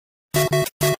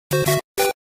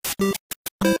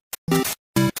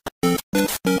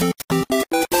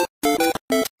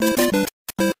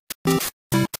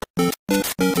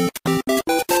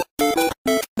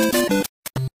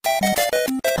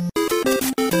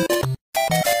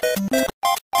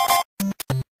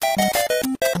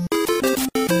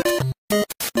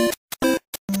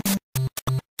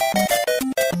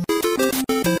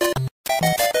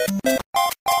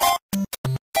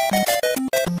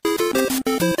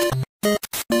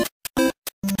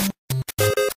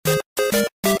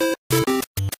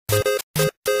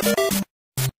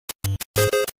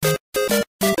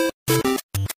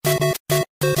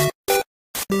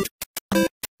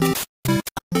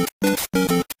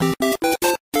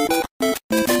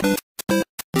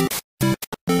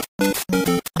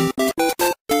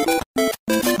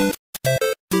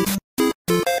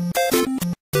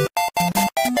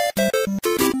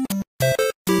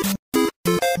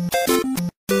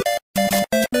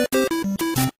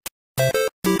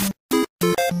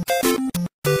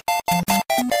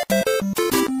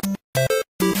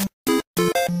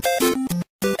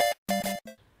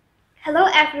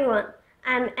everyone,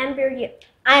 I'm Amber Yip.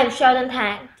 I am Sheldon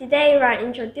Tang. Today we are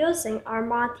introducing our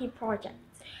Marty project.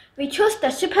 We chose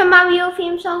the Super Mario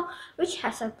theme song, which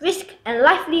has a brisk and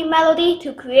lively melody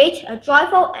to create a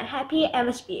joyful and happy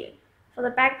atmosphere. For the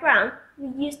background,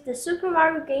 we used the Super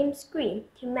Mario game screen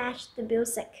to match the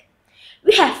music.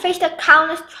 We have faced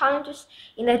countless challenges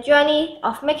in the journey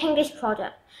of making this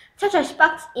project, such as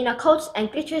bugs in the codes and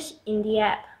glitches in the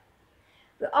app.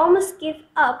 We almost gave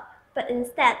up, but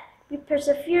instead, we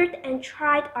persevered and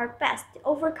tried our best to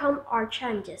overcome our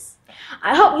challenges.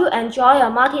 I hope you enjoy your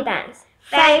Marty dance.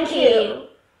 Thank you.